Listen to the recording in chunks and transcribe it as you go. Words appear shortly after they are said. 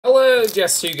Hello,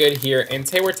 Just Too Good here, and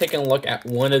today we're taking a look at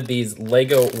one of these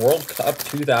LEGO World Cup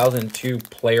 2002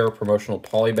 player promotional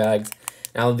polybags.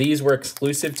 Now, these were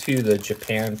exclusive to the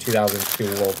Japan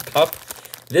 2002 World Cup.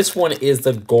 This one is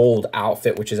the gold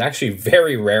outfit, which is actually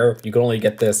very rare. You can only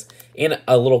get this in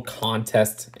a little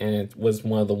contest, and it was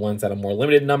one of the ones at a more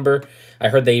limited number. I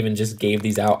heard they even just gave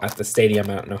these out at the stadium.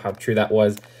 I don't know how true that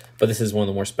was, but this is one of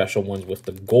the more special ones with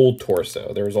the gold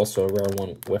torso. There was also a rare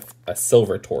one with a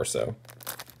silver torso.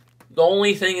 The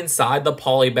only thing inside the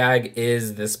poly bag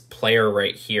is this player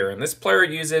right here. And this player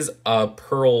uses a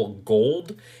pearl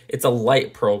gold. It's a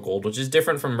light pearl gold, which is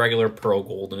different from regular pearl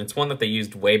gold. And it's one that they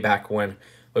used way back when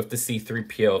with the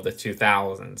C3PO of the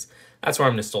 2000s. That's why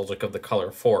I'm nostalgic of the color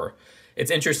for.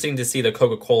 It's interesting to see the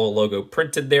Coca-Cola logo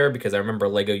printed there because I remember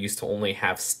LEGO used to only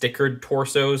have stickered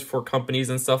torsos for companies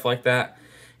and stuff like that.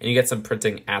 And you get some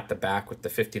printing at the back with the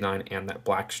 59 and that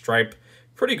black stripe.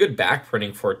 Pretty good back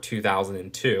printing for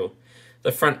 2002.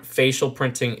 The front facial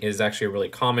printing is actually a really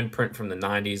common print from the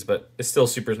 90s, but it's still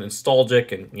super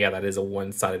nostalgic, and yeah, that is a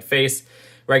one-sided face.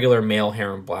 Regular male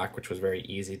hair in black, which was very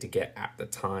easy to get at the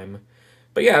time.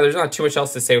 But yeah, there's not too much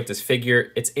else to say with this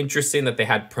figure. It's interesting that they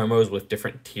had promos with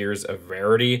different tiers of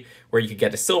rarity, where you could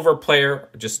get a silver player,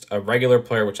 just a regular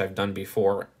player, which I've done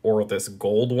before, or this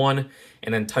gold one,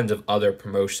 and then tons of other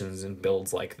promotions and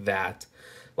builds like that.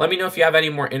 Let me know if you have any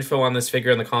more info on this figure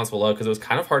in the comments below, because it was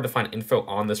kind of hard to find info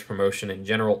on this promotion in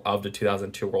general of the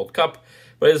 2002 World Cup,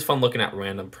 but it is fun looking at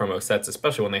random promo sets,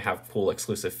 especially when they have cool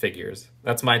exclusive figures.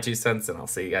 That's my 2 cents, and I'll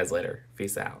see you guys later.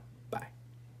 Peace out.